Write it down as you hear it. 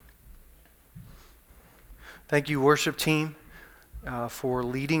Thank you, worship team, for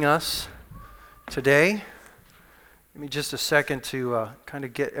leading us today. Give me just a second to kind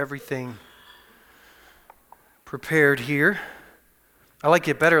of get everything prepared here. I liked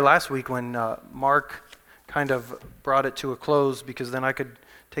it better last week when Mark kind of brought it to a close, because then I could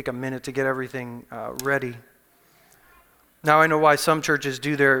take a minute to get everything ready. Now I know why some churches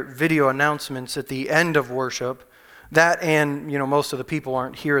do their video announcements at the end of worship. That and, most of the people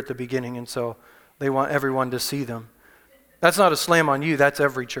aren't here at the beginning, and so they want everyone to see them. That's not a slam on you. That's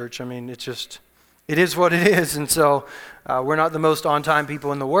every church. I mean, it is what it is. And so we're not the most on-time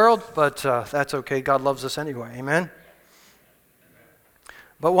people in the world, but that's okay. God loves us anyway. Amen?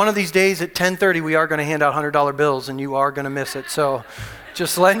 But one of these days at 10:30, we are going to hand out $100 bills, and you are going to miss it. So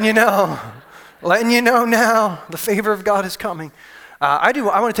just letting you know. Letting you know now, the favor of God is coming. I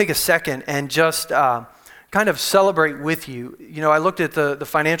want to take a second and just kind of celebrate with you. I looked at the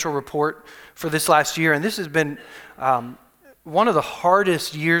financial report for this last year, and this has been one of the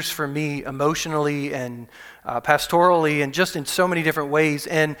hardest years for me emotionally and pastorally, and just in so many different ways.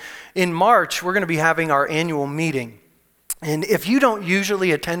 And in March, we're going to be having our annual meeting. And if you don't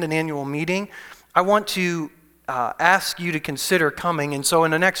usually attend an annual meeting, I want to ask you to consider coming. And so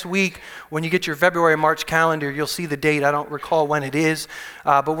in the next week, when you get your February, March calendar, you'll see the date. I don't recall when it is,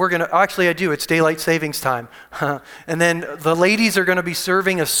 but we're going to, actually I do, it's daylight savings time. And then the ladies are going to be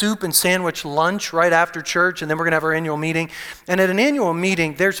serving a soup and sandwich lunch right after church, and then we're going to have our annual meeting. And at an annual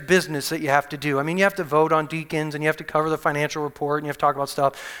meeting, there's business that you have to do. I mean, you have to vote on deacons, and you have to cover the financial report, and you have to talk about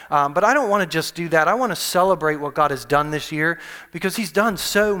stuff. But I don't want to just do that. I want to celebrate what God has done this year, because He's done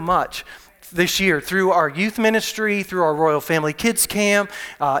so much this year through our youth ministry, through our Royal Family Kids Camp,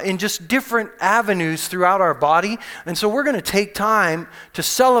 in just different avenues throughout our body. And so we're going to take time to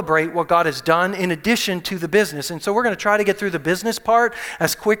celebrate what God has done in addition to the business. And so we're going to try to get through the business part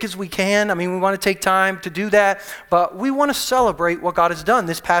as quick as we can. I mean, we want to take time to do that, but we want to celebrate what God has done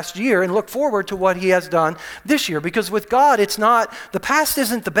this past year and look forward to what He has done this year. Because with God, the past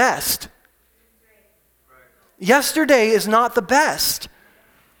isn't the best. Yesterday is not the best.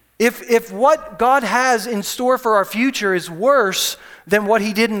 If what God has in store for our future is worse than what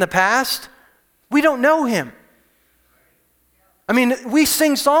He did in the past, we don't know Him. I mean, we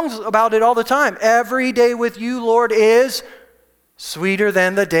sing songs about it all the time. Every day with you, Lord, is sweeter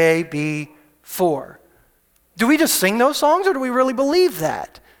than the day before. Do we just sing those songs, or do we really believe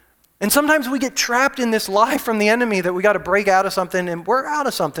that? And sometimes we get trapped in this lie from the enemy that we got to break out of something, and we're out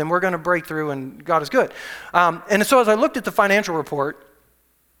of something. We're going to break through, and God is good. And so as I looked at the financial report,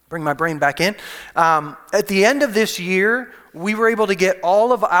 bring my brain back in. At the end of this year, we were able to get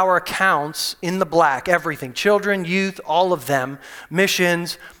all of our accounts in the black, everything, children, youth, all of them,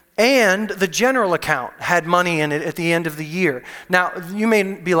 missions, and the general account had money in it at the end of the year. Now, you may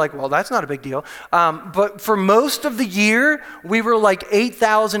be like, well, that's not a big deal. But for most of the year, we were like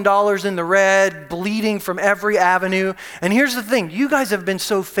 $8,000 in the red, bleeding from every avenue. And here's the thing. You guys have been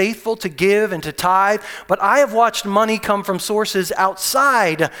so faithful to give and to tithe, but I have watched money come from sources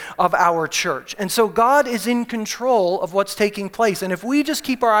outside of our church. And so God is in control of what's taking place. And if we just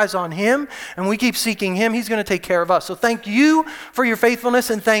keep our eyes on Him and we keep seeking Him, He's going to take care of us. So thank you for your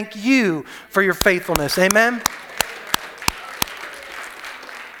faithfulness, and thank you for your faithfulness. Amen.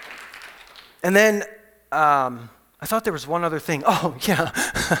 And then I thought there was one other thing. Oh, yeah.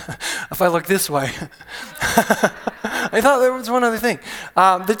 If I look this way. I thought there was one other thing.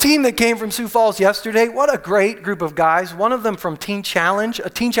 The team that came from Sioux Falls yesterday, what a great group of guys. One of them from Teen Challenge, a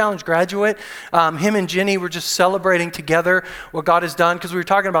Teen Challenge graduate. Him and Jenny were just celebrating together what God has done, because we were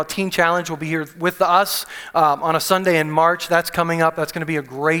talking about Teen Challenge will be here with us on a Sunday in March. That's coming up. That's going to be a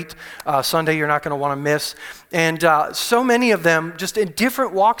great Sunday you're not going to want to miss. And so many of them just in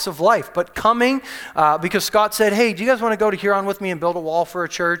different walks of life, but coming because Scott said, hey, do you guys want to go to Huron with me and build a wall for a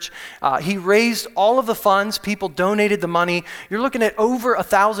church? He raised all of the funds. People donated the money. You're looking at over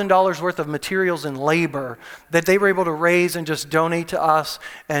 $1,000 worth of materials and labor that they were able to raise and just donate to us.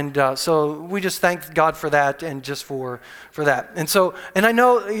 And so we just thank God for that, and just for that. And I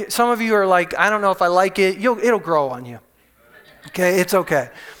know some of you are like, I don't know if I like it. It'll grow on you. Okay, it's okay.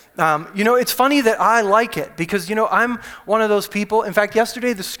 It's funny that I like it, because, I'm one of those people. In fact,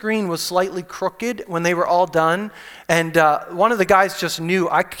 yesterday the screen was slightly crooked when they were all done. And one of the guys just knew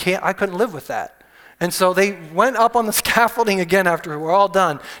I couldn't live with that. And so they went up on the scaffolding again after we're all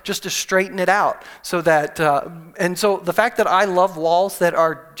done, just to straighten it out. So that, and so the fact that I love walls that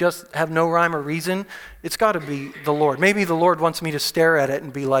are just have no rhyme or reason, it's got to be the Lord. Maybe the Lord wants me to stare at it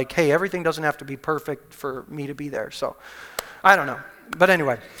and be like, hey, everything doesn't have to be perfect for me to be there. So I don't know. But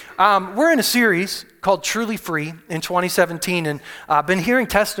anyway, we're in a series called Truly Free in 2017, and I've been hearing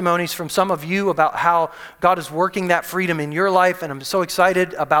testimonies from some of you about how God is working that freedom in your life, and I'm so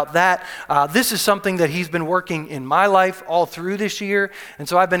excited about that. This is something that He's been working in my life all through this year, and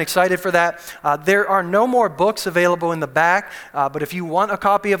so I've been excited for that. There are no more books available in the back, but if you want a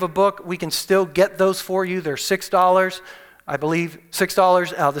copy of a book, we can still get those for you. They're $6. I believe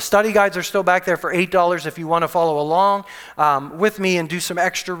 $6. The study guides are still back there for $8 if you want to follow along with me and do some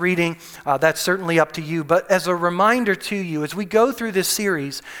extra reading. That's certainly up to you. But as a reminder to you, as we go through this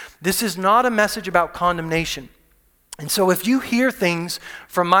series, this is not a message about condemnation. And so if you hear things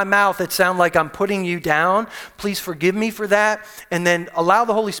from my mouth that sound like I'm putting you down, please forgive me for that, and then allow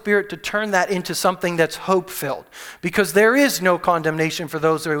the Holy Spirit to turn that into something that's hope-filled. Because there is no condemnation for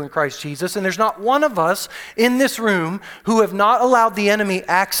those who are in Christ Jesus, and there's not one of us in this room who have not allowed the enemy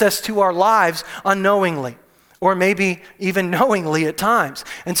access to our lives unknowingly, or maybe even knowingly at times.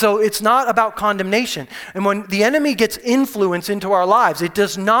 And so it's not about condemnation. And when the enemy gets influence into our lives, it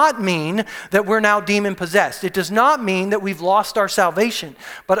does not mean that we're now demon-possessed. It does not mean that we've lost our salvation.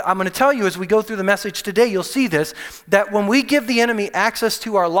 But I'm going to tell you, as we go through the message today, you'll see this, that when we give the enemy access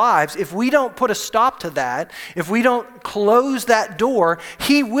to our lives, if we don't put a stop to that, if we don't close that door,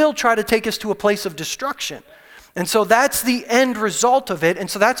 he will try to take us to a place of destruction. And so that's the end result of it. And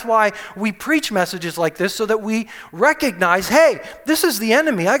so that's why we preach messages like this, so that we recognize, hey, this is the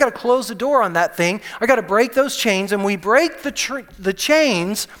enemy. I got to close the door on that thing. I got to break those chains. And we break the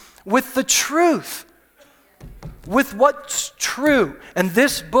chains with the truth, with what's true. And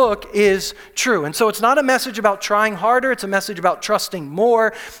this book is true. And so it's not a message about trying harder. It's a message about trusting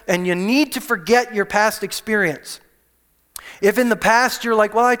more. And you need to forget your past experience. If in the past you're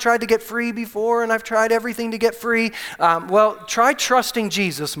like, well, I tried to get free before and I've tried everything to get free, well, try trusting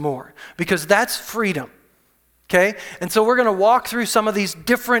Jesus more, because that's freedom. Okay? And so we're going to walk through some of these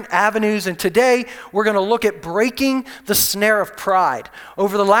different avenues, and today we're going to look at breaking the snare of pride.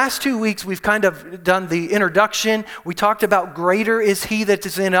 Over the last 2 weeks, we've kind of done the introduction. We talked about greater is he that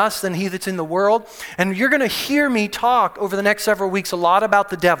is in us than he that's in the world. And you're going to hear me talk over the next several weeks a lot about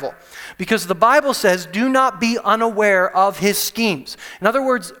the devil, because the Bible says, do not be unaware of his schemes. In other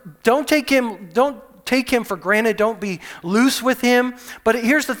words, don't take him for granted. Don't be loose with him. But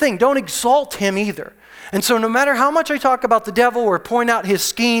here's the thing, don't exalt him either. And so no matter how much I talk about the devil or point out his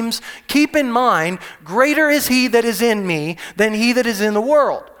schemes, keep in mind, greater is he that is in me than he that is in the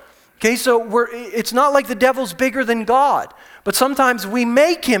world. Okay, so it's not like the devil's bigger than God, but sometimes we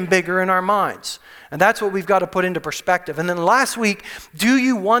make him bigger in our minds. And that's what we've got to put into perspective. And then last week, do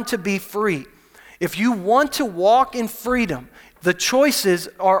you want to be free? If you want to walk in freedom, the choices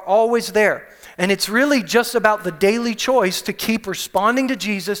are always there. And it's really just about the daily choice to keep responding to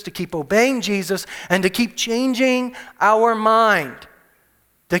Jesus, to keep obeying Jesus, and to keep changing our mind.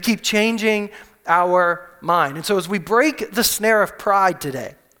 To keep changing our mind. And so as we break the snare of pride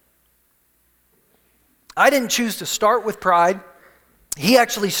today, I didn't choose to start with pride. He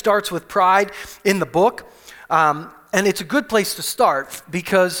actually starts with pride in the book. And it's a good place to start,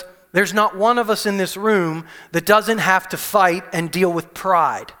 because there's not one of us in this room that doesn't have to fight and deal with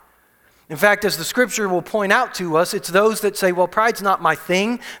pride. In fact, as the scripture will point out to us, it's those that say, well, pride's not my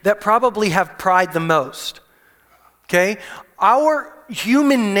thing, that probably have pride the most. Okay? Our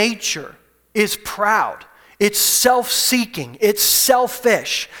human nature is proud. It's self-seeking. It's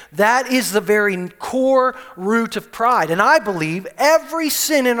selfish. That is the very core root of pride. And I believe every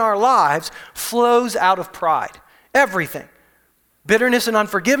sin in our lives flows out of pride. Everything. Bitterness and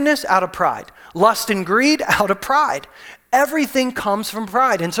unforgiveness, out of pride. Lust and greed, out of pride. Everything comes from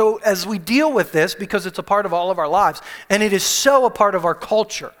pride. And so as we deal with this, because it's a part of all of our lives, and it is so a part of our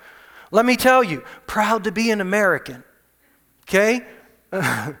culture, let me tell you, proud to be an American. Okay?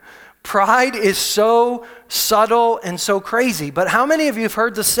 Pride is so subtle and so crazy. But how many of you have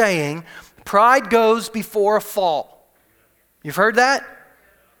heard the saying, pride goes before a fall? You've heard that?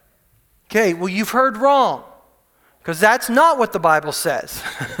 Okay, well, you've heard wrong. Because that's not what the Bible says.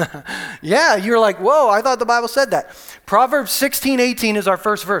 Yeah, you're like, whoa, I thought the Bible said that. Proverbs 16:18 is our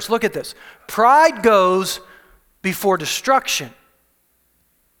first verse. Look at this. Pride goes before destruction,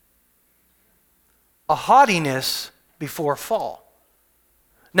 a haughtiness before fall.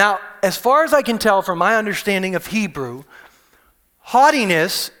 Now, as far as I can tell from my understanding of Hebrew,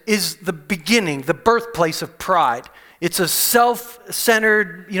 haughtiness is the beginning, the birthplace of pride. It's a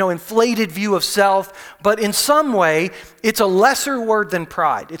self-centered, inflated view of self, but in some way, it's a lesser word than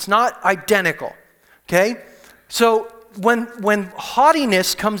pride. It's not identical, okay? So when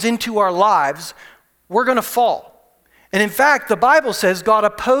haughtiness comes into our lives, we're going to fall. And in fact, the Bible says God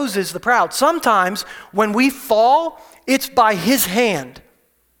opposes the proud. Sometimes when we fall, It's by his hand.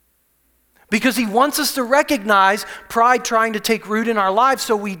 Because he wants us to recognize pride trying to take root in our lives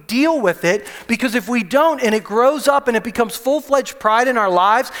so we deal with it. Because if we don't and it grows up and it becomes full-fledged pride in our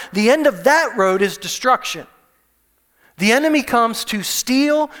lives, the end of that road is destruction. The enemy comes to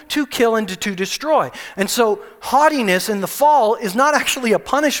steal, to kill, and to destroy. And so haughtiness in the fall is not actually a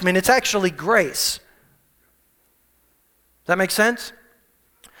punishment, it's actually grace. Does that make sense?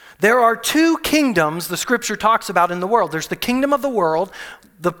 There are two kingdoms the scripture talks about in the world. There's the kingdom of the world,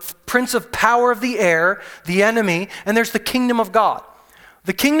 the prince of power of the air, the enemy, and there's the kingdom of God.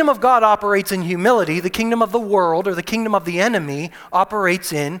 The kingdom of God operates in humility. The kingdom of the world, or the kingdom of the enemy,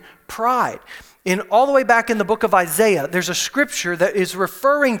 operates in pride. All the way back in the book of Isaiah, there's a scripture that is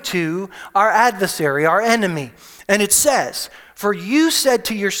referring to our adversary, our enemy. And it says, "For you said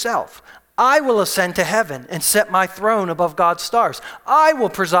to yourself, I will ascend to heaven and set my throne above God's stars. I will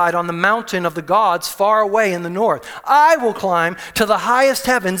preside on the mountain of the gods far away in the north. I will climb to the highest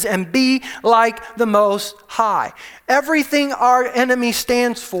heavens and be like the Most High." Everything our enemy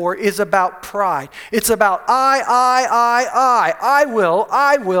stands for is about pride. It's about I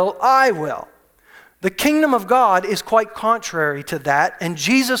will. The kingdom of God is quite contrary to that, and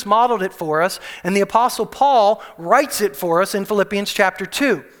Jesus modeled it for us, and the Apostle Paul writes it for us in Philippians chapter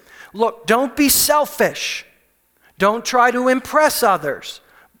 2. Look, don't be selfish. Don't try to impress others.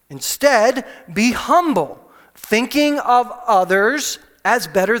 Instead, be humble, thinking of others as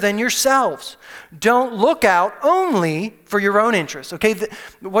better than yourselves. Don't look out only for your own interests. Okay,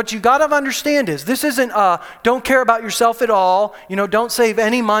 what you got to understand is this isn't don't care about yourself at all. Don't save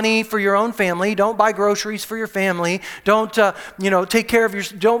any money for your own family. Don't buy groceries for your family. Don't take care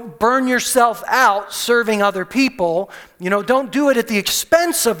of don't burn yourself out serving other people. Don't do it at the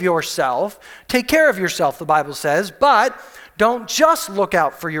expense of yourself. Take care of yourself, the Bible says, but don't just look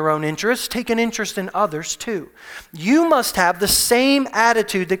out for your own interests, take an interest in others too. You must have the same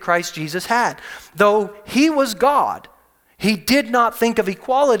attitude that Christ Jesus had. Though he was God, he did not think of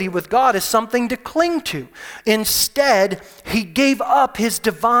equality with God as something to cling to. Instead, he gave up his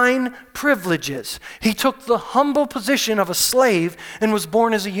divine privileges. He took the humble position of a slave and was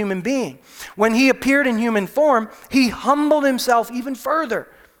born as a human being. When he appeared in human form, he humbled himself even further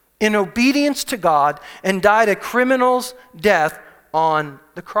in obedience to God and died a criminal's death on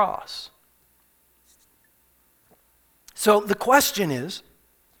the cross. So the question is,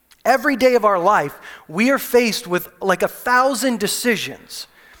 every day of our life, we are faced with like 1,000 decisions,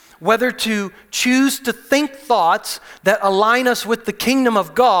 whether to choose to think thoughts that align us with the kingdom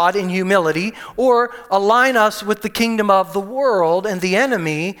of God in humility or align us with the kingdom of the world and the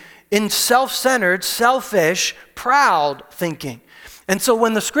enemy in self-centered, selfish, proud thinking. And so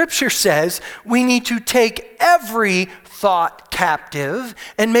when the scripture says we need to take every thought captive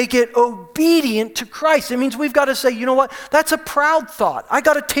and make it obedient to Christ, it means we've got to say, you know what, that's a proud thought. I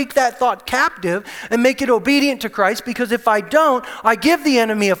got to take that thought captive and make it obedient to Christ, because if I don't, I give the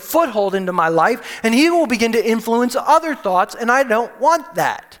enemy a foothold into my life and he will begin to influence other thoughts, and I don't want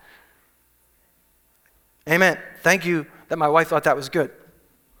that. Amen. Thank you that my wife thought that was good.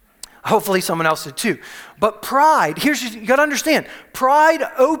 Hopefully someone else did too. But pride, you got to understand, pride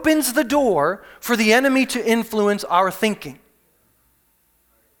opens the door for the enemy to influence our thinking.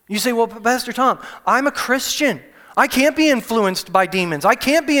 You say, well, Pastor Tom, I'm a Christian. I can't be influenced by demons. I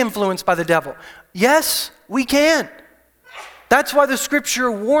can't be influenced by the devil. Yes, we can. That's why the scripture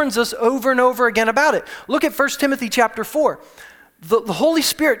warns us over and over again about it. Look at 1 Timothy chapter 4. The Holy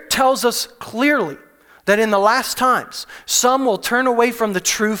Spirit tells us clearly that in the last times, some will turn away from the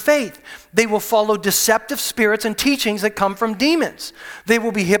true faith. They will follow deceptive spirits and teachings that come from demons. They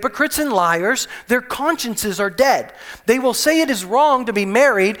will be hypocrites and liars. Their consciences are dead. They will say it is wrong to be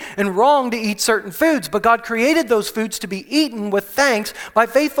married and wrong to eat certain foods, but God created those foods to be eaten with thanks by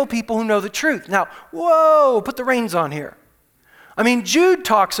faithful people who know the truth. Now, whoa, put the reins on here. I mean, Jude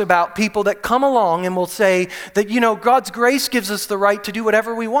talks about people that come along and will say that, God's grace gives us the right to do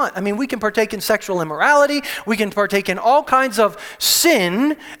whatever we want. I mean, we can partake in sexual immorality. We can partake in all kinds of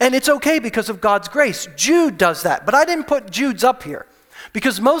sin, and it's okay because of God's grace. Jude does that, but I didn't put Jude's up here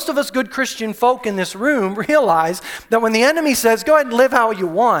because most of us good Christian folk in this room realize that when the enemy says, go ahead and live how you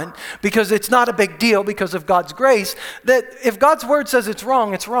want because it's not a big deal because of God's grace, that if God's word says it's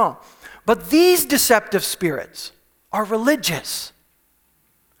wrong, it's wrong. But these deceptive spirits are religious.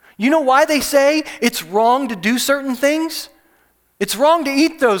 You know why they say it's wrong to do certain things? It's wrong to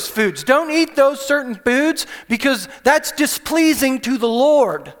eat those foods. Don't eat those certain foods because that's displeasing to the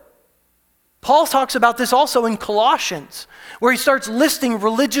Lord. Paul talks about this also in Colossians, where he starts listing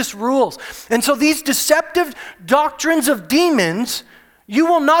religious rules. And so these deceptive doctrines of demons, you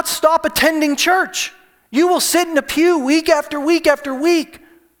will not stop attending church You will sit in a pew week after week after week,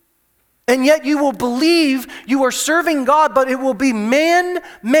 and yet you will believe you are serving God, but it will be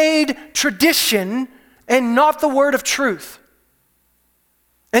man-made tradition and not the word of truth.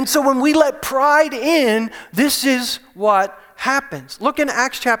 And so when we let pride in, this is what happens. Look in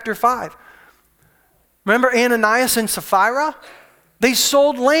Acts chapter 5. Remember Ananias and Sapphira? They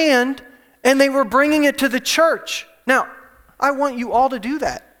sold land and they were bringing it to the church. Now, I want you all to do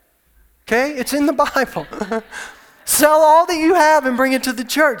that. Okay? It's in the Bible. Sell all that you have and bring it to the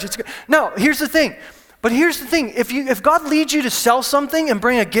church. No, here's the thing. But here's the thing. If God leads you to sell something and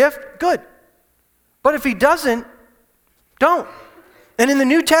bring a gift, good. But if he doesn't, don't. And in the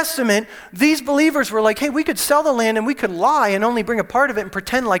New Testament, these believers were like, hey, we could sell the land and we could lie and only bring a part of it and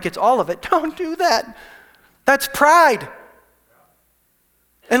pretend like it's all of it. Don't do that. That's pride.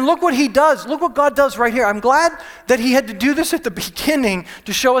 And look what he does. Look what God does right here. I'm glad that he had to do this at the beginning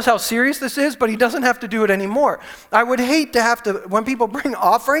to show us how serious this is, but he doesn't have to do it anymore. I would hate to have to, when people bring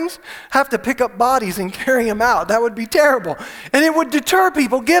offerings, have to pick up bodies and carry them out. That would be terrible. And it would deter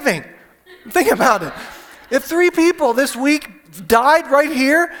people giving. Think about it. If 3 people this week died right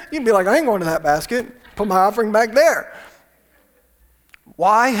here, you'd be like, I ain't going to that basket. Put my offering back there.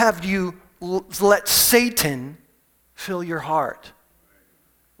 Why have you let Satan fill your heart?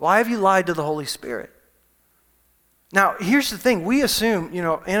 Why have you lied to the Holy Spirit? Now, here's the thing. We assume,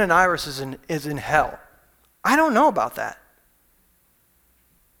 Ananias is in hell. I don't know about that.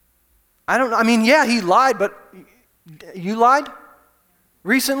 Yeah, he lied, but you lied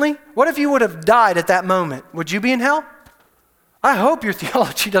recently? What if you would have died at that moment? Would you be in hell? I hope your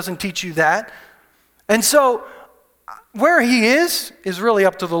theology doesn't teach you that. And so, where he is really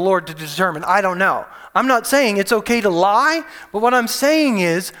up to the Lord to determine. I don't know. I'm not saying it's okay to lie, but what I'm saying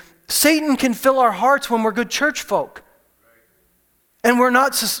is Satan can fill our hearts when we're good church folk. And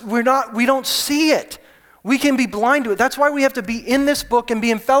we don't see it. We can be blind to it. That's why we have to be in this book and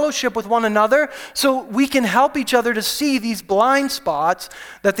be in fellowship with one another so we can help each other to see these blind spots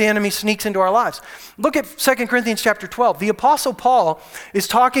that the enemy sneaks into our lives. Look at 2 Corinthians chapter 12. The Apostle Paul is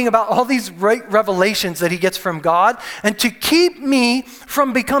talking about all these great revelations that he gets from God, and to keep me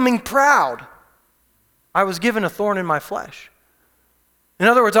from becoming proud, I was given a thorn in my flesh. In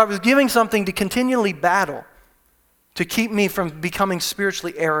other words, I was giving something to continually battle to keep me from becoming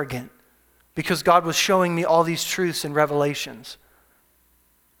spiritually arrogant, because God was showing me all these truths and revelations.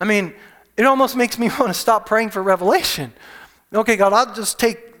 It almost makes me want to stop praying for revelation. Okay, God, I'll just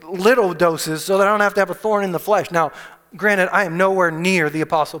take little doses so that I don't have to have a thorn in the flesh. Now, granted, I am nowhere near the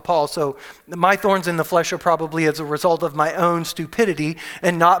Apostle Paul, so my thorns in the flesh are probably as a result of my own stupidity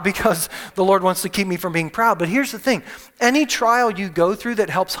and not because the Lord wants to keep me from being proud. But here's the thing. Any trial you go through that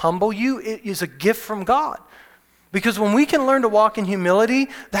helps humble you, it is a gift from God. Because when we can learn to walk in humility,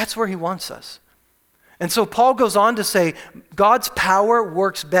 that's where he wants us. And so Paul goes on to say, God's power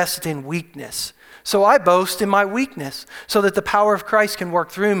works best in weakness. So I boast in my weakness so that the power of Christ can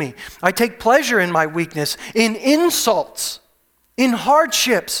work through me. I take pleasure in my weakness, in insults, in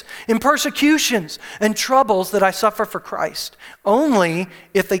hardships, in persecutions, and troubles that I suffer for Christ, only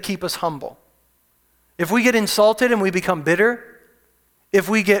if they keep us humble. If we get insulted and we become bitter, if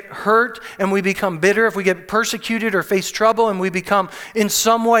we get hurt and we become bitter, if we get persecuted or face trouble and we become in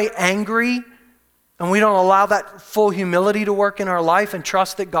some way angry, and we don't allow that full humility to work in our life and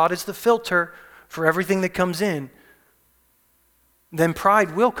trust that God is the filter for everything that comes in, then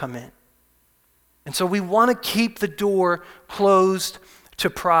pride will come in. And so we want to keep the door closed to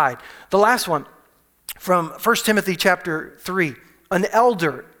pride. The last one from 1 Timothy chapter 3. An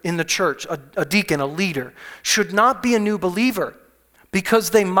elder in the church, a deacon, a leader, should not be a new believer, because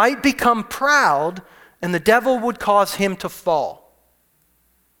they might become proud and the devil would cause him to fall.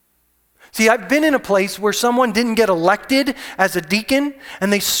 See, I've been in a place where someone didn't get elected as a deacon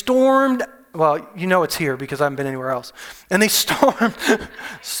and they stormed, well, it's here because I haven't been anywhere else. And they stormed,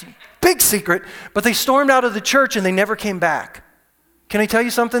 big secret, but they stormed out of the church and they never came back. Can I tell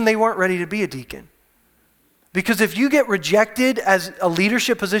you something? They weren't ready to be a deacon. Because if you get rejected as a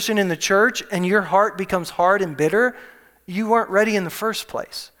leadership position in the church and your heart becomes hard and bitter, you weren't ready in the first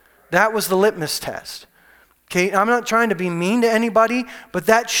place. That was the litmus test. Okay, I'm not trying to be mean to anybody, but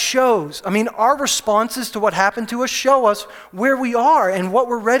that shows, our responses to what happened to us show us where we are and what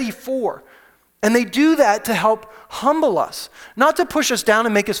we're ready for. And they do that to help humble us, not to push us down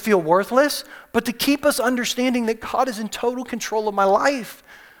and make us feel worthless, but to keep us understanding that God is in total control of my life.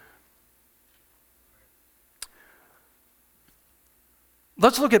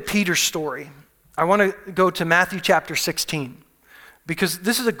 Let's look at Peter's story. I want to go to Matthew chapter 16, because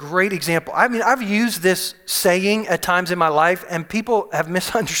this is a great example. I mean, I've used this saying at times in my life, and people have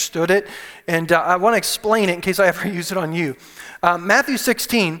misunderstood it, and I want to explain it in case I ever use it on you. Matthew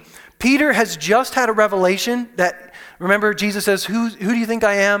 16, Peter has just had a revelation that, remember, Jesus says, who do you think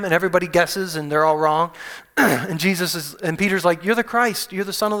I am? And everybody guesses, and they're all wrong. And Peter's like, you're the Christ. You're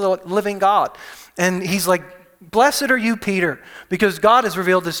the Son of the living God. And he's like, blessed are you, Peter, because God has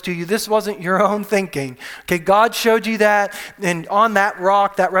revealed this to you. This wasn't your own thinking. Okay, God showed you that, and on that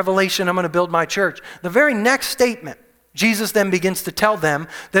rock, that revelation, I'm going to build my church. The very next statement, Jesus then begins to tell them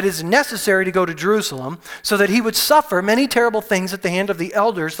that it is necessary to go to Jerusalem so that he would suffer many terrible things at the hand of the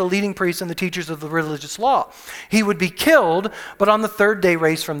elders, the leading priests, and the teachers of the religious law. He would be killed, but on the third day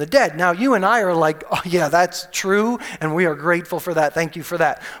raised from the dead. Now, you and I are like, oh yeah, that's true, and we are grateful for that. Thank you for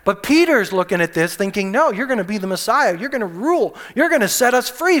that. But Peter's looking at this thinking, no, you're going to be the Messiah. You're going to rule. You're going to set us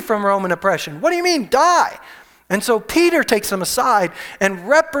free from Roman oppression. What do you mean, die? And so Peter takes him aside and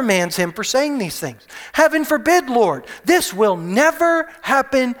reprimands him for saying these things. Heaven forbid, Lord, this will never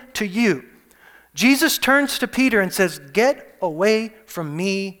happen to you. Jesus turns to Peter and says, get away from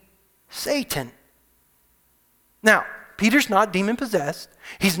me, Satan. Now, Peter's not demon-possessed.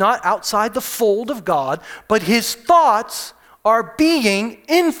 He's not outside the fold of God, but his thoughts are being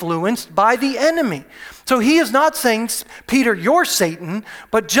influenced by the enemy. So he is not saying, Peter, you're Satan,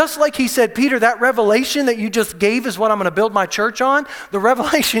 but just like he said, Peter, that revelation that you just gave is what I'm going to build my church on, the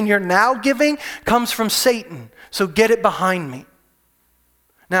revelation you're now giving comes from Satan. So get it behind me.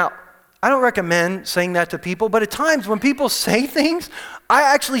 Now, I don't recommend saying that to people, but at times when people say things, I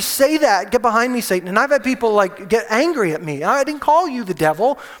actually say that, get behind me, Satan. And I've had people like get angry at me. I didn't call you the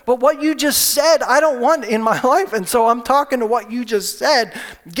devil, but what you just said, I don't want in my life. And so I'm talking to what you just said,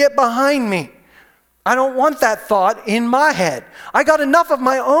 get behind me. I don't want that thought in my head. I got enough of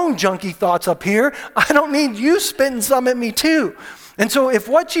my own junky thoughts up here. I don't need you spitting some at me too. And so if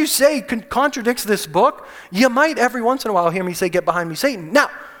what you say contradicts this book, you might every once in a while hear me say, get behind me, Satan.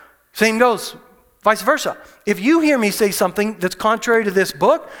 Now, same goes vice versa. If you hear me say something that's contrary to this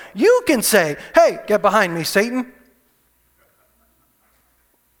book, you can say, hey, get behind me, Satan.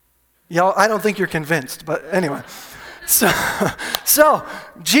 Y'all, I don't think you're convinced, but anyway. So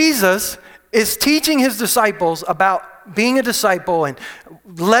Jesus is teaching his disciples about being a disciple and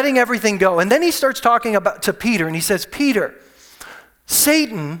letting everything go. And then he starts talking to Peter, and he says, Peter,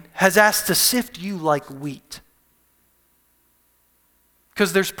 Satan has asked to sift you like wheat.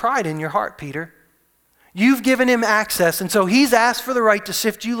 Because there's pride in your heart, Peter. You've given him access, and so he's asked for the right to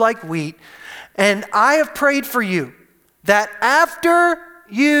sift you like wheat. And I have prayed for you that after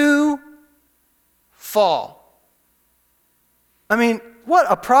you fall. I mean, what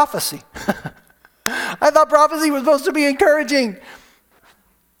a prophecy. I thought prophecy was supposed to be encouraging.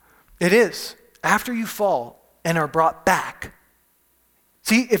 It is. After you fall and are brought back.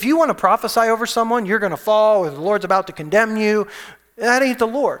 See, if you want to prophesy over someone, you're going to fall, or the Lord's about to condemn you. That ain't the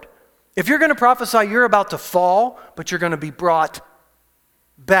Lord. If you're going to prophesy you're about to fall, but you're going to be brought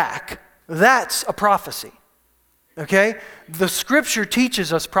back, that's a prophecy. Okay? The scripture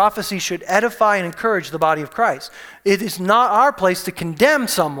teaches us prophecy should edify and encourage the body of Christ. It is not our place to condemn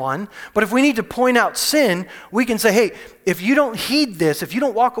someone, but if we need to point out sin, we can say, hey, if you don't heed this, if you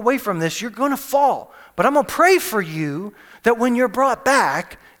don't walk away from this, you're going to fall. But I'm going to pray for you that when you're brought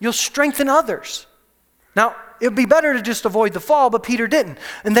back, you'll strengthen others. Now, it would be better to just avoid the fall, but Peter didn't.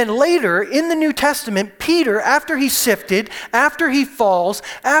 And then later in the New Testament, Peter, after he's sifted, after he falls,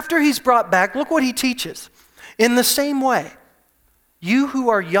 after he's brought back, look what he teaches. In the same way, you who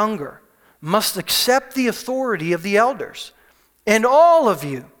are younger must accept the authority of the elders. And all of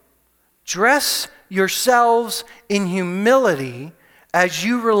you, dress yourselves in humility as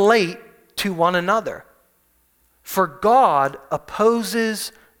you relate to one another. For God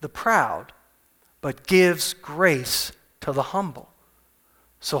opposes the proud, but gives grace to the humble.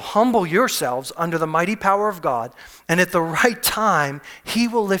 So humble yourselves under the mighty power of God, and at the right time, he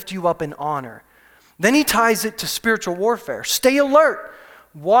will lift you up in honor. Then he ties it to spiritual warfare. Stay alert.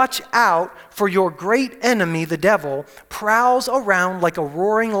 Watch out, for your great enemy, the devil, prowls around like a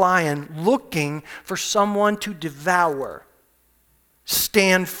roaring lion looking for someone to devour.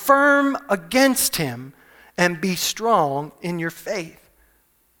 Stand firm against him and be strong in your faith.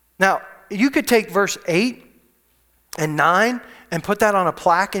 Now, you could take verse 8 and 9 and put that on a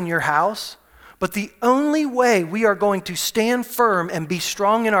plaque in your house. But the only way we are going to stand firm and be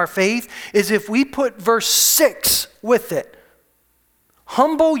strong in our faith is if we put verse 6 with it.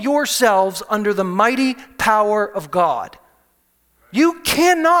 Humble yourselves under the mighty power of God. You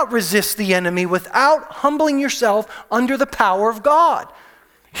cannot resist the enemy without humbling yourself under the power of God.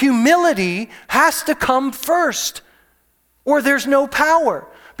 Humility has to come first. or there's no power.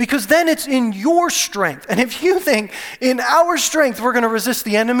 Because then it's in your strength. And if you think in our strength we're going to resist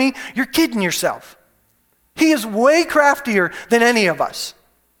the enemy, you're kidding yourself. He is way craftier than any of us.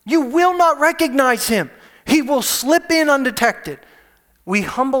 You will not recognize him. He will slip in undetected. We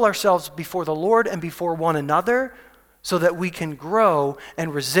humble ourselves before the Lord and before one another so that we can grow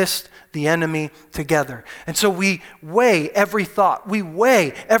and resist the enemy together. And so we weigh every thought. We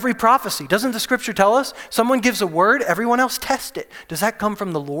weigh every prophecy. Doesn't the scripture tell us? Someone gives a word, everyone else test it. Does that come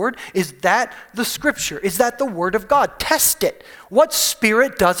from the Lord? Is that the scripture? Is that the word of God? Test it. What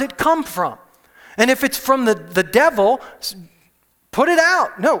spirit does it come from? And if it's from the devil, put it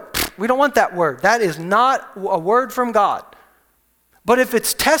out. No, we don't want that word. That is not a word from God. But if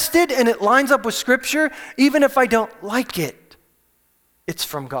it's tested and it lines up with Scripture, even if I don't like it, it's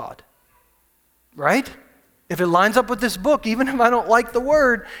from God. Right? If it lines up with this book, even if I don't like the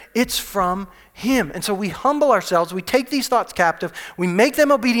word, it's from him. And so we humble ourselves, we take these thoughts captive, we make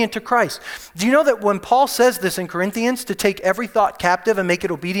them obedient to Christ. Do you know that when Paul says this in Corinthians, to take every thought captive and make it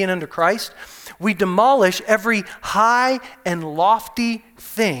obedient unto Christ, we demolish every high and lofty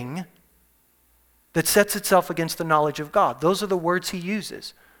thing that sets itself against the knowledge of God. Those are the words he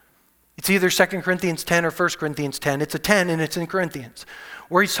uses. It's either 2 Corinthians 10 or 1 Corinthians 10. It's a 10 and it's in Corinthians,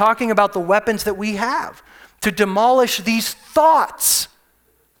 where he's talking about the weapons that we have to demolish these thoughts.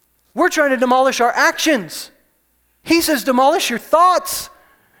 We're trying to demolish our actions. He says demolish your thoughts.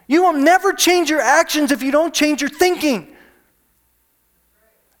 You will never change your actions if you don't change your thinking.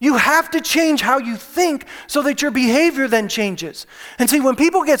 You have to change how you think so that your behavior then changes. And see, when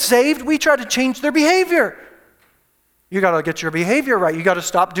people get saved, we try to change their behavior. You got to get your behavior right. You got to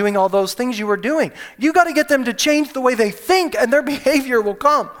stop doing all those things you were doing. You got to get them to change the way they think, and their behavior will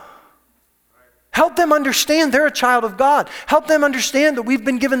come. Help them understand they're a child of God. Help them understand that we've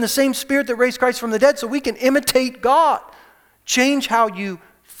been given the same Spirit that raised Christ from the dead so we can imitate God. Change how you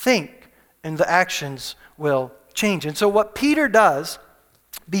think, and the actions will change. And so what Peter does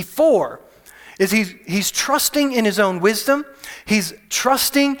before is he's trusting in his own wisdom, he's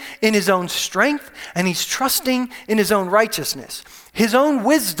trusting in his own strength, and he's trusting in his own righteousness. His own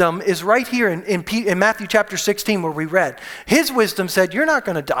wisdom is right here in Matthew chapter 16 where we read. His wisdom said, you're not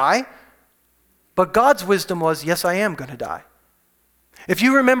going to die. But God's wisdom was, yes, I am going to die. If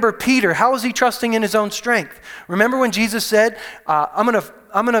you remember Peter, how was he trusting in his own strength? Remember when Jesus said, I'm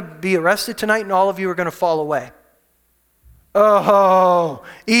going to be arrested tonight and all of you are going to fall away. Oh,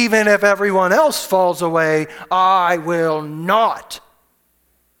 even if everyone else falls away, I will not.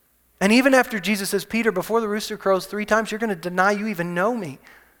 And even after Jesus says, Peter, before the rooster crows 3 times, you're going to deny you even know me.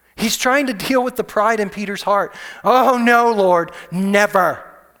 He's trying to deal with the pride in Peter's heart. Oh, no, Lord, never.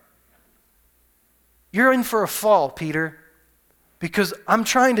 You're in for a fall, Peter, because I'm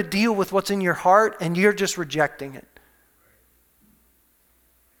trying to deal with what's in your heart and you're just rejecting it.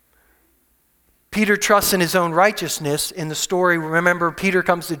 Peter trusts in his own righteousness. In the story, remember, Peter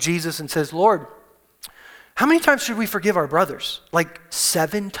comes to Jesus and says, Lord, how many times should we forgive our brothers? Like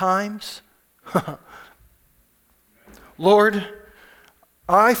 7 times? Lord,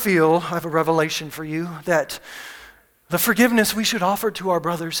 I feel, I have a revelation for you, that the forgiveness we should offer to our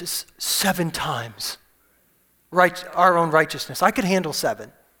brothers is 7 times. Right, our own righteousness. I could handle 7.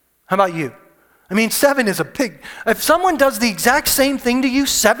 How about you? I mean, 7 is a big... If someone does the exact same thing to you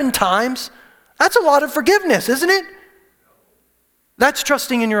 7 times, that's a lot of forgiveness, isn't it? That's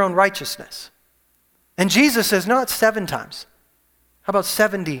trusting in your own righteousness. And Jesus says, no, it's 7 times. How about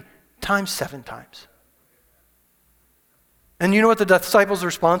 70 times 7 times? And you know what the disciples'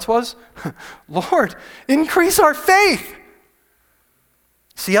 response was? Lord, increase our faith.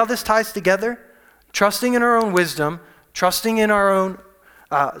 See how this ties together? Trusting in our own wisdom, trusting in our own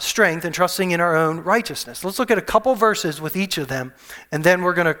strength, and trusting in our own righteousness. Let's look at a couple verses with each of them, and then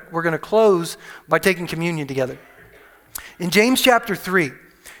we're gonna close by taking communion together. In James chapter 3,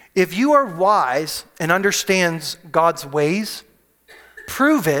 if you are wise and understands God's ways,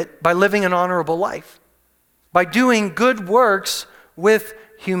 prove it by living an honorable life, by doing good works with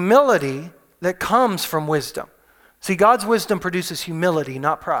humility that comes from wisdom. See, God's wisdom produces humility,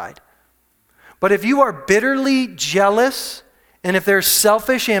 not pride. But if you are bitterly jealous, and if there's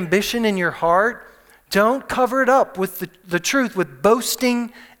selfish ambition in your heart, don't cover it up with the truth, with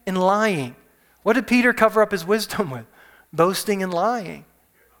boasting and lying. What did Peter cover up his wisdom with? Boasting and lying.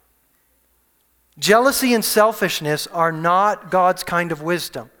 Jealousy and selfishness are not God's kind of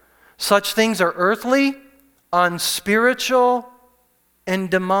wisdom. Such things are earthly, unspiritual,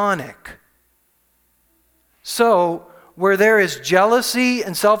 and demonic. So, where there is jealousy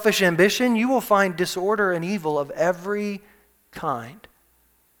and selfish ambition, you will find disorder and evil of every kind.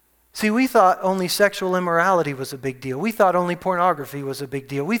 See, we thought only sexual immorality was a big deal. We thought only pornography was a big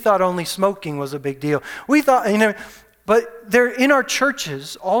deal. We thought only smoking was a big deal. We thought, but there in our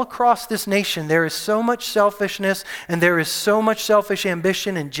churches all across this nation, there is so much selfishness and there is so much selfish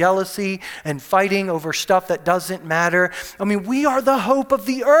ambition and jealousy and fighting over stuff that doesn't matter. I mean, we are the hope of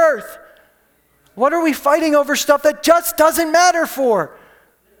the earth. What are we fighting over stuff that just doesn't matter for?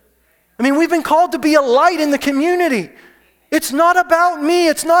 I mean, we've been called to be a light in the community. It's not about me.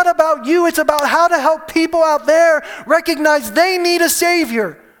 It's not about you. It's about how to help people out there recognize they need a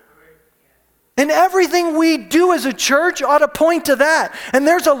Savior. And everything we do as a church ought to point to that. And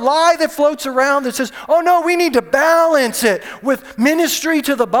there's a lie that floats around that says, oh no, we need to balance it with ministry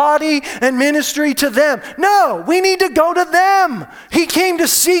to the body and ministry to them. No, we need to go to them. He came to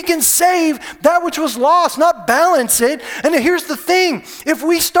seek and save that which was lost, not balance it. And here's the thing. If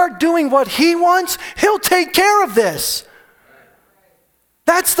we start doing what He wants, He'll take care of this.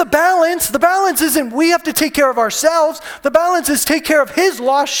 That's the balance. The balance isn't we have to take care of ourselves. The balance is take care of His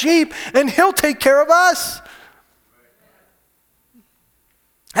lost sheep, and He'll take care of us.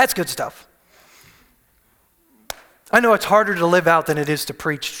 That's good stuff. I know it's harder to live out than it is to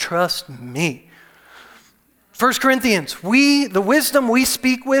preach. Trust me. 1 Corinthians, the wisdom we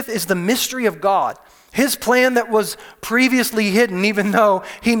speak with is the mystery of God. His plan that was previously hidden, even though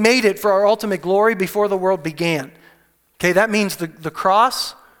He made it for our ultimate glory before the world began. Okay, that means the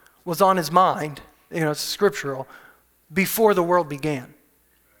cross was on His mind, it's scriptural, before the world began.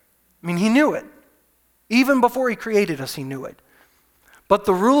 I mean, He knew it. Even before He created us, He knew it. But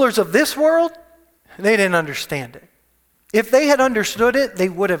the rulers of this world, they didn't understand it. If they had understood it, they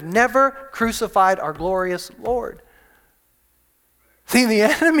would have never crucified our glorious Lord. See, the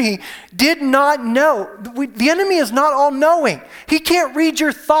enemy did not know. The enemy is not all-knowing. He can't read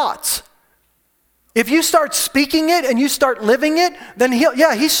your thoughts. If you start speaking it and you start living it, then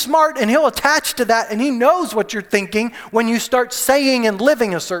he's smart and he'll attach to that and he knows what you're thinking when you start saying and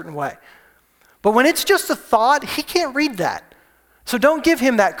living a certain way. But when it's just a thought, he can't read that. So don't give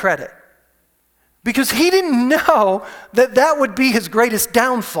him that credit. Because he didn't know that that would be his greatest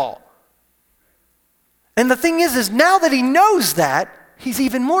downfall. And the thing is now that he knows that, he's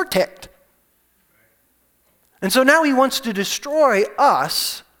even more ticked. And so now he wants to destroy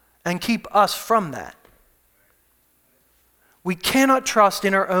us and keep us from that. We cannot trust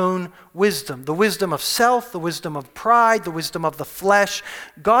in our own wisdom, the wisdom of self, the wisdom of pride, the wisdom of the flesh.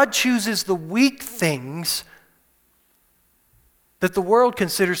 God chooses the weak things that the world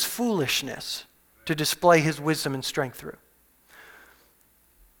considers foolishness to display His wisdom and strength through.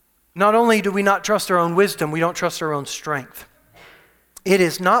 Not only do we not trust our own wisdom, we don't trust our own strength. It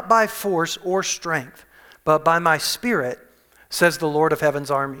is not by force or strength, but by my Spirit, says the Lord of heaven's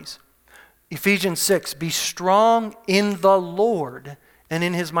armies. Ephesians 6, be strong in the Lord and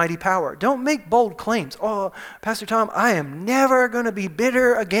in His mighty power. Don't make bold claims. Oh, Pastor Tom, I am never going to be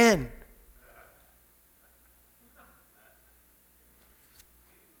bitter again.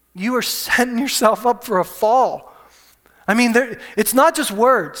 You are setting yourself up for a fall. I mean, it's not just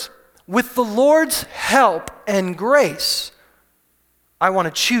words. With the Lord's help and grace, I want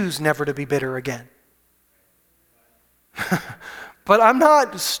to choose never to be bitter again. But I'm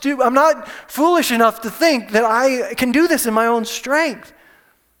not foolish enough to think that I can do this in my own strength.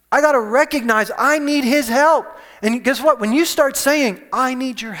 I got to recognize I need His help. And guess what? When you start saying, I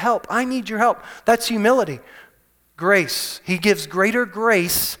need your help, that's humility. Grace. He gives greater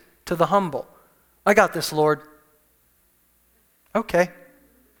grace to the humble. I got this, Lord. Okay.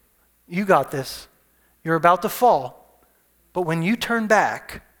 You got this. You're about to fall. But when you turn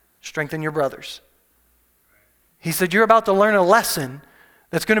back, strengthen your brothers. He said, you're about to learn a lesson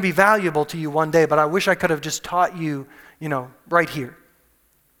that's going to be valuable to you one day, but I wish I could have just taught you, right here.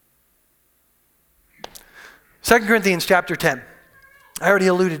 2 Corinthians chapter 10. I already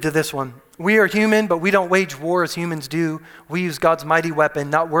alluded to this one. We are human, but we don't wage war as humans do. We use God's mighty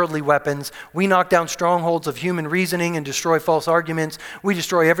weapon, not worldly weapons. We knock down strongholds of human reasoning and destroy false arguments. We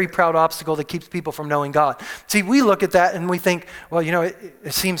destroy every proud obstacle that keeps people from knowing God. See, we look at that and we think, well,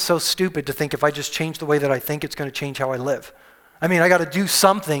 it seems so stupid to think if I just change the way that I think, it's going to change how I live. I mean, I got to do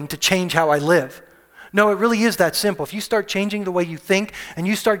something to change how I live. No, it really is that simple. If you start changing the way you think and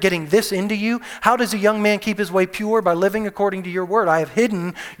you start getting this into you, how does a young man keep his way pure? By living according to your word. I have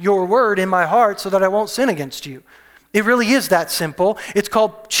hidden your word in my heart so that I won't sin against you. It really is that simple. It's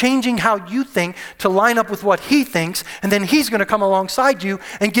called changing how you think to line up with what He thinks, and then He's going to come alongside you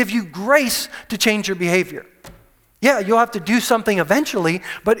and give you grace to change your behavior. Yeah, you'll have to do something eventually,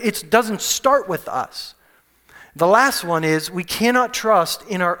 but it doesn't start with us. The last one is we cannot trust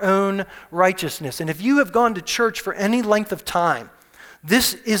in our own righteousness. And if you have gone to church for any length of time,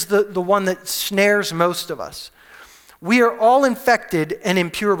 This is the one that snares most of us. We are all infected and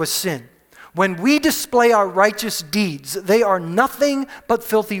impure with sin. When we display our righteous deeds, they are nothing but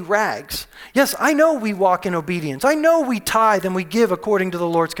filthy rags. Yes, I know we walk in obedience. I know we tithe and we give according to the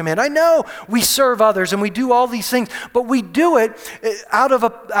Lord's command. I know we serve others and we do all these things, but we do it out of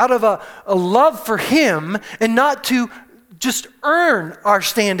a love for Him and not to just earn our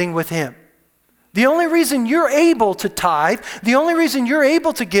standing with Him. The only reason you're able to tithe, the only reason you're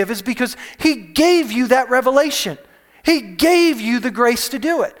able to give is because He gave you that revelation. He gave you the grace to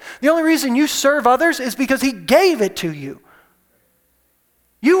do it. The only reason you serve others is because He gave it to you.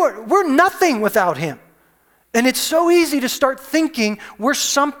 We're nothing without Him. And it's so easy to start thinking we're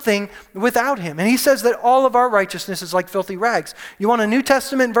something without Him. And He says that all of our righteousness is like filthy rags. You want a New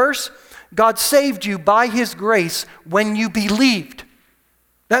Testament verse? God saved you by His grace when you believed.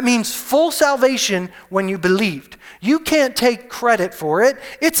 That means full salvation when you believed. You can't take credit for it.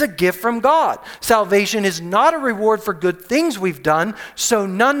 It's a gift from God. Salvation is not a reward for good things we've done, so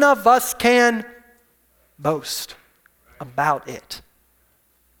none of us can boast about it.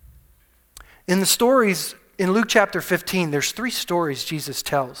 In the stories, in Luke chapter 15, there's 3 stories Jesus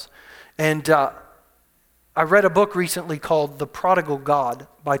tells. And I read a book recently called The Prodigal God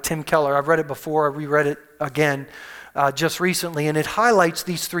by Tim Keller. I've read it before, I reread it again just recently, and it highlights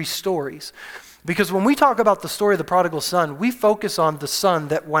these 3 stories. Because when we talk about the story of the prodigal son, we focus on the son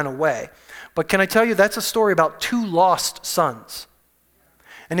that went away. But can I tell you, that's a story about 2 lost sons.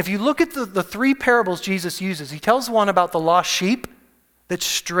 And if you look at the 3 parables Jesus uses, He tells one about the lost sheep that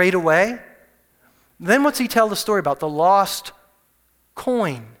strayed away. Then what's He tell the story about? The lost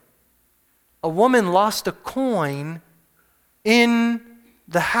coin. A woman lost a coin in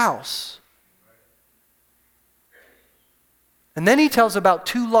the house. And then He tells about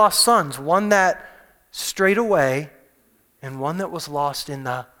 2 lost sons, one that strayed away and one that was lost in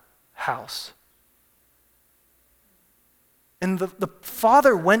the house. And the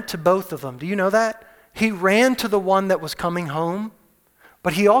father went to both of them. Do you know that? He ran to the one that was coming home,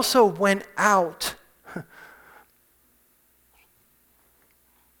 but he also went out.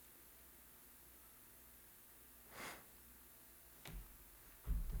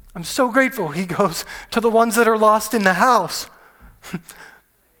 I'm so grateful He goes to the ones that are lost in the house.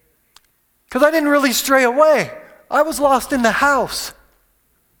 Because I didn't really stray away. I was lost in the house.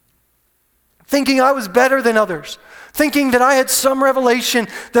 Thinking I was better than others. Thinking that I had some revelation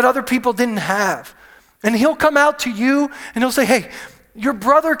that other people didn't have. And He'll come out to you and He'll say, hey, your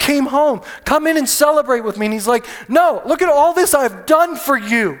brother came home. Come in and celebrate with me. And He's like, no, look at all this I've done for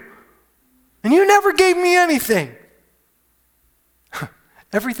you. And you never gave me anything.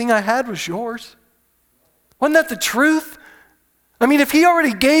 Everything I had was yours. Wasn't that the truth? I mean, if He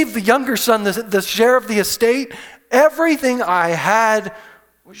already gave the younger son the share of the estate, everything I had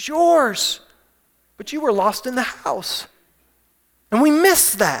was yours. But you were lost in the house. And we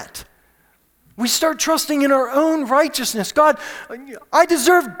miss that. We start trusting in our own righteousness. God, I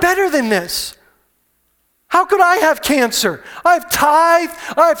deserve better than this. How could I have cancer? I've tithed,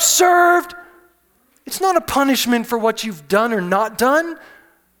 I've served. It's not a punishment for what you've done or not done.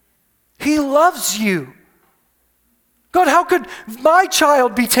 He loves you. God, how could my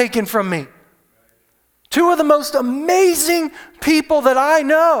child be taken from me? 2 of the most amazing people that I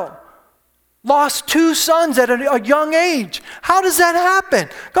know lost 2 sons at a young age. How does that happen?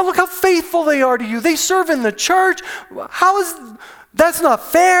 God, look how faithful they are to you. They serve in the church. That's not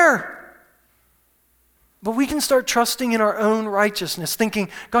fair. But we can start trusting in our own righteousness, thinking,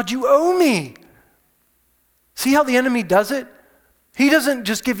 God, you owe me. See how the enemy does it? He doesn't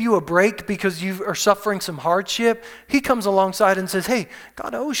just give you a break because you are suffering some hardship. He comes alongside and says, hey,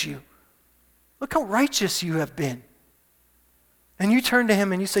 God owes you. Look how righteous you have been. And you turn to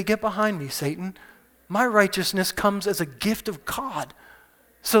Him and you say, get behind me, Satan. My righteousness comes as a gift of God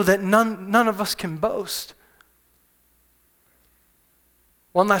so that none of us can boast.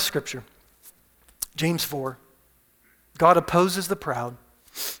 One last scripture. James 4. God opposes the proud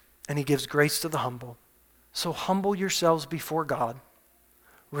and He gives grace to the humble. So humble yourselves before God.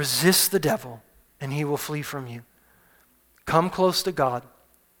 Resist the devil, and he will flee from you. Come close to God,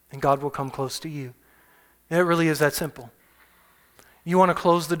 and God will come close to you. And it really is that simple. You want to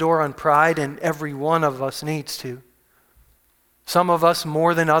close the door on pride, and every one of us needs to. Some of us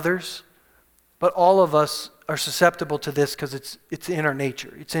more than others, but all of us are susceptible to this because it's in our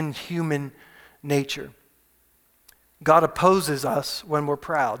nature. It's in human nature. God opposes us when we're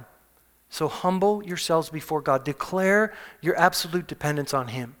proud. So humble yourselves before God. Declare your absolute dependence on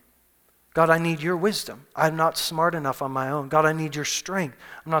Him. God, I need your wisdom. I'm not smart enough on my own. God, I need your strength.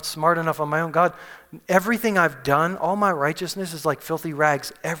 I'm not smart enough on my own. God, everything I've done, all my righteousness is like filthy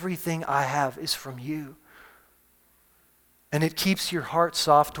rags. Everything I have is from you. And it keeps your heart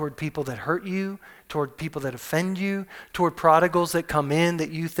soft toward people that hurt you, toward people that offend you, toward prodigals that come in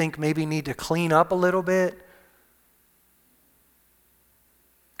that you think maybe need to clean up a little bit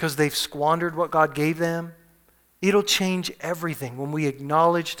because they've squandered what God gave them. It'll change everything when we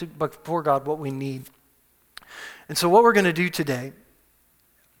acknowledge before God what we need. And so what we're going to do today,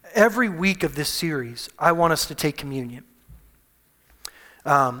 every week of this series, I want us to take communion.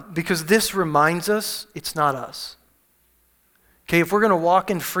 Because this reminds us it's not us. Okay, if we're going to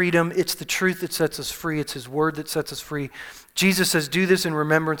walk in freedom, it's the truth that sets us free. It's his word that sets us free. Jesus says, do this in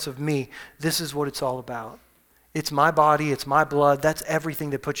remembrance of me. This is what it's all about. It's my body, it's my blood. That's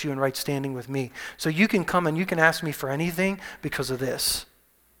everything that puts you in right standing with me. So you can come and you can ask me for anything because of this.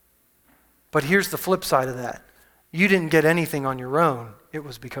 But here's the flip side of that. You didn't get anything on your own. It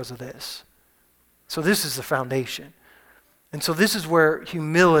was because of this. So this is the foundation. And so this is where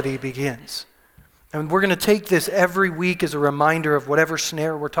humility begins. And we're going to take this every week as a reminder of whatever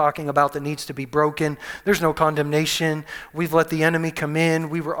snare we're talking about that needs to be broken. There's no condemnation. We've let the enemy come in.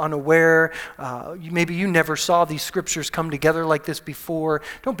 We were unaware. Maybe you never saw these scriptures come together like this before.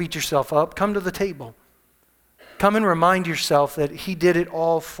 Don't beat yourself up. Come to the table. Come and remind yourself that he did it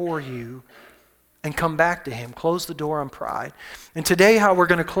all for you, and come back to him. Close the door on pride. And today how we're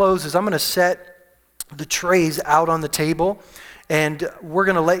going to close is I'm going to set the trays out on the table. And we're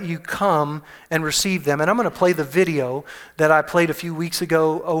going to let you come and receive them. And I'm going to play the video that I played a few weeks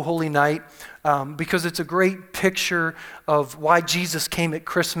ago, Oh Holy Night, because it's a great picture of why Jesus came at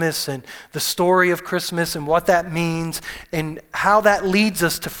Christmas and the story of Christmas and what that means and how that leads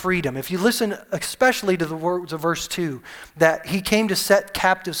us to freedom. If you listen especially to the words of verse 2, that he came to set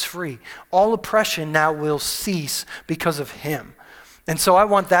captives free. All oppression now will cease because of him. And so I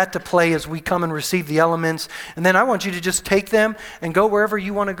want that to play as we come and receive the elements. And then I want you to just take them and go wherever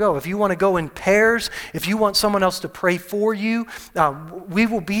you want to go. If you want to go in pairs, if you want someone else to pray for you, we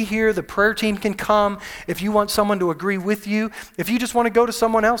will be here. The prayer team can come. If you want someone to agree with you, if you just want to go to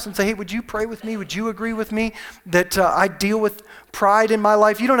someone else and say, hey, would you pray with me? Would you agree with me that I deal with pride in my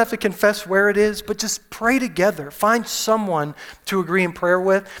life? You don't have to confess where it is, but just pray together. Find someone to agree in prayer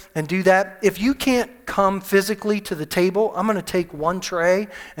with and do that. If you can't come physically to the table, I'm going to take one tray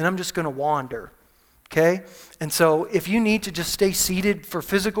and I'm just going to wander. Okay? And so if you need to just stay seated for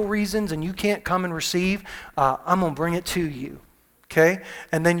physical reasons and you can't come and receive, I'm going to bring it to you. Okay?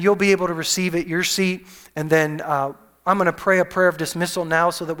 And then you'll be able to receive at your seat. And then I'm going to pray a prayer of dismissal now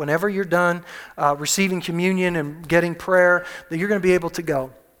so that whenever you're done receiving communion and getting prayer, that you're going to be able to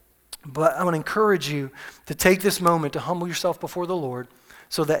go. But I want to encourage you to take this moment to humble yourself before the Lord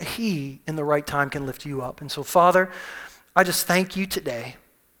so that he, in the right time, can lift you up. And so, Father, I just thank you today,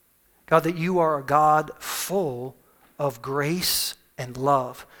 God, that you are a God full of grace and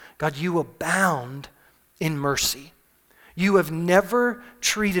love. God, you abound in mercy. You have never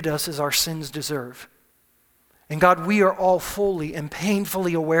treated us as our sins deserve. And God, we are all fully and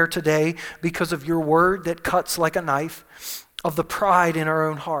painfully aware today, because of your word that cuts like a knife, of the pride in our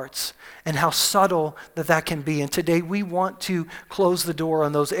own hearts and how subtle that can be. And today we want to close the door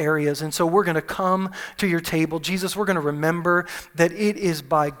on those areas. And so we're going to come to your table. Jesus, we're going to remember that it is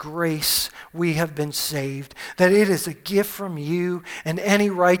by grace we have been saved, that it is a gift from you, and any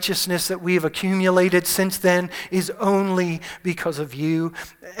righteousness that we have accumulated since then is only because of you.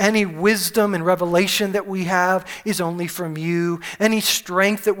 Any wisdom and revelation that we have is only from you. Any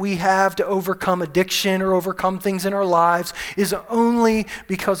strength that we have to overcome addiction or overcome things in our lives is only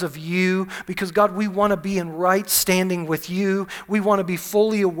because of you. Because God, we want to be in right standing with you. We want to be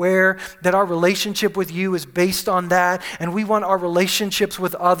fully aware that our relationship with you is based on that. And we want our relationships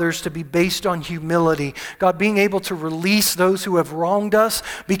with others to be based on humility. God, being able to release those who have wronged us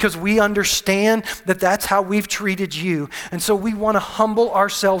because we understand that that's how we've treated you. And so we want to humble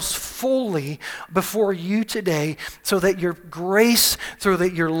ourselves fully before you today so that your grace, so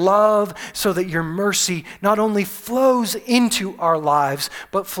that your love, so that your mercy not only flows into our lives,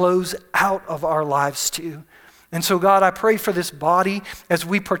 but flows out of our lives too. And so, God, I pray for this body as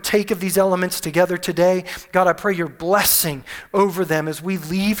we partake of these elements together today. God, I pray your blessing over them as we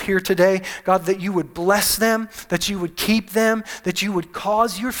leave here today. God, that you would bless them, that you would keep them, that you would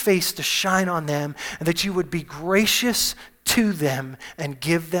cause your face to shine on them, and that you would be gracious to them and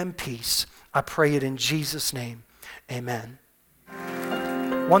give them peace. I pray it in Jesus' name. Amen.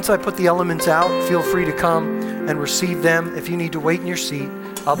 Once I put the elements out, feel free to come and receive them. If you need to wait in your seat,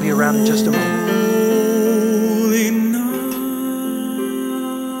 I'll be around in just a moment.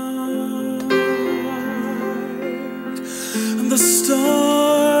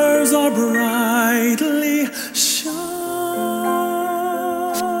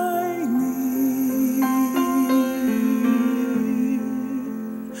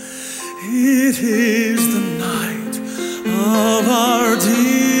 It is the night of our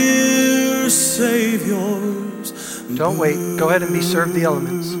dear Savior's. Don't wait. Go ahead and be served the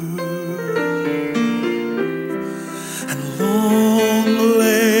elements. And long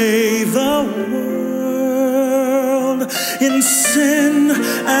lay the world in sin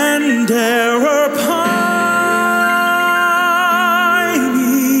and error pining,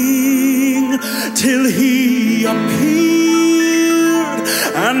 till he appeared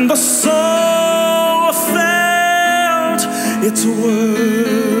and the soul felt its worth.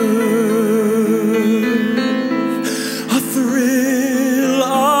 A thrill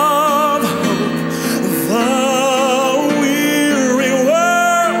of hope, the weary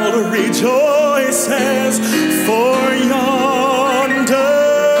world rejoices, for yonder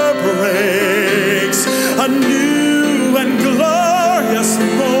breaks a new and glorious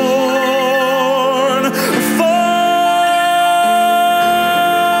morn. Fall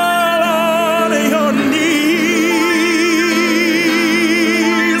on your knees,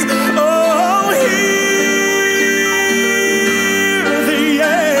 oh, hear the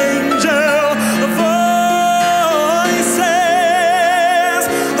angel voices,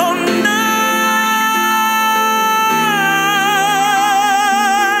 oh,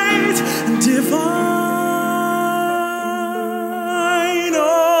 night divine,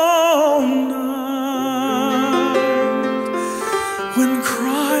 oh, night when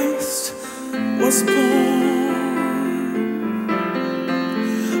Christ was born,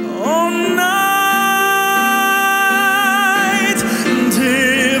 oh, night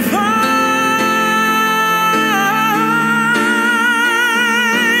divine,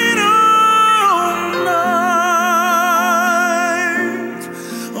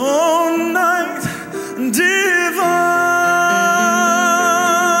 oh, night divine.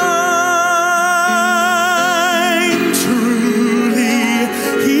 Truly,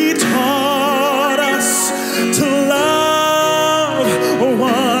 he taught us to love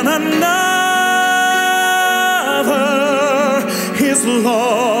one another. His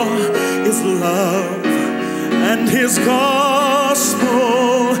law is love, and his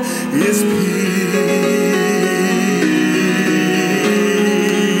gospel is peace.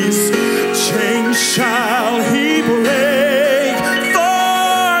 Chains shall he break,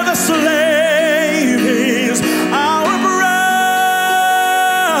 for the slave is our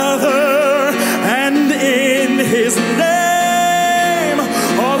brother, and in his name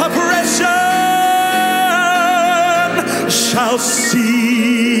all oppression shall cease.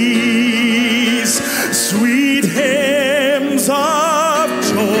 Sweet hymns of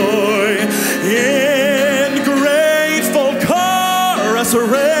joy